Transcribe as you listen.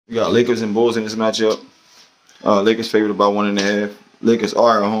We got Lakers and Bulls in this matchup. Lakers favored about 1.5. Lakers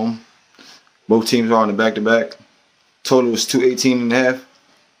are at home. Both teams are on the back-to-back. Total is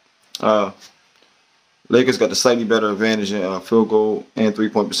 218.5. Lakers got the slightly better advantage in field goal and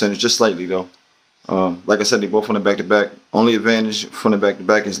three-point percentage, just slightly though. Like I said, they both on the back-to-back. Only advantage from the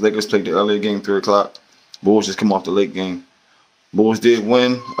back-to-back is Lakers played the earlier game, 3 o'clock. Bulls just come off the late game. Bulls did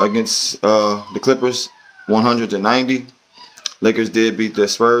win against the Clippers, 100-90. Lakers did beat the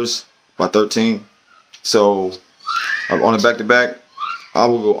Spurs by 13. So on the back-to-back, I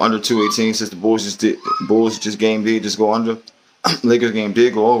will go under 218 since the Bulls game did just go under. Lakers game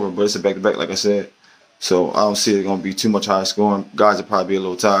did go over, but it's a back-to-back, like I said. So I don't see it going to be too much high scoring. Guys will probably be a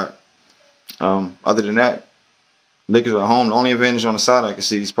little tired. Other than that, Lakers are at home. The only advantage on the side I can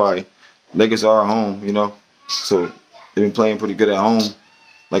see is probably Lakers are at home, you know. So they've been playing pretty good at home.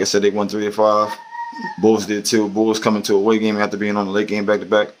 Like I said, they won 3 of 5. Bulls did too. Bulls coming to a away game after being on the late game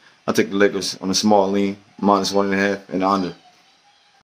back-to-back. I take the Lakers on a small lean, -1.5 and under.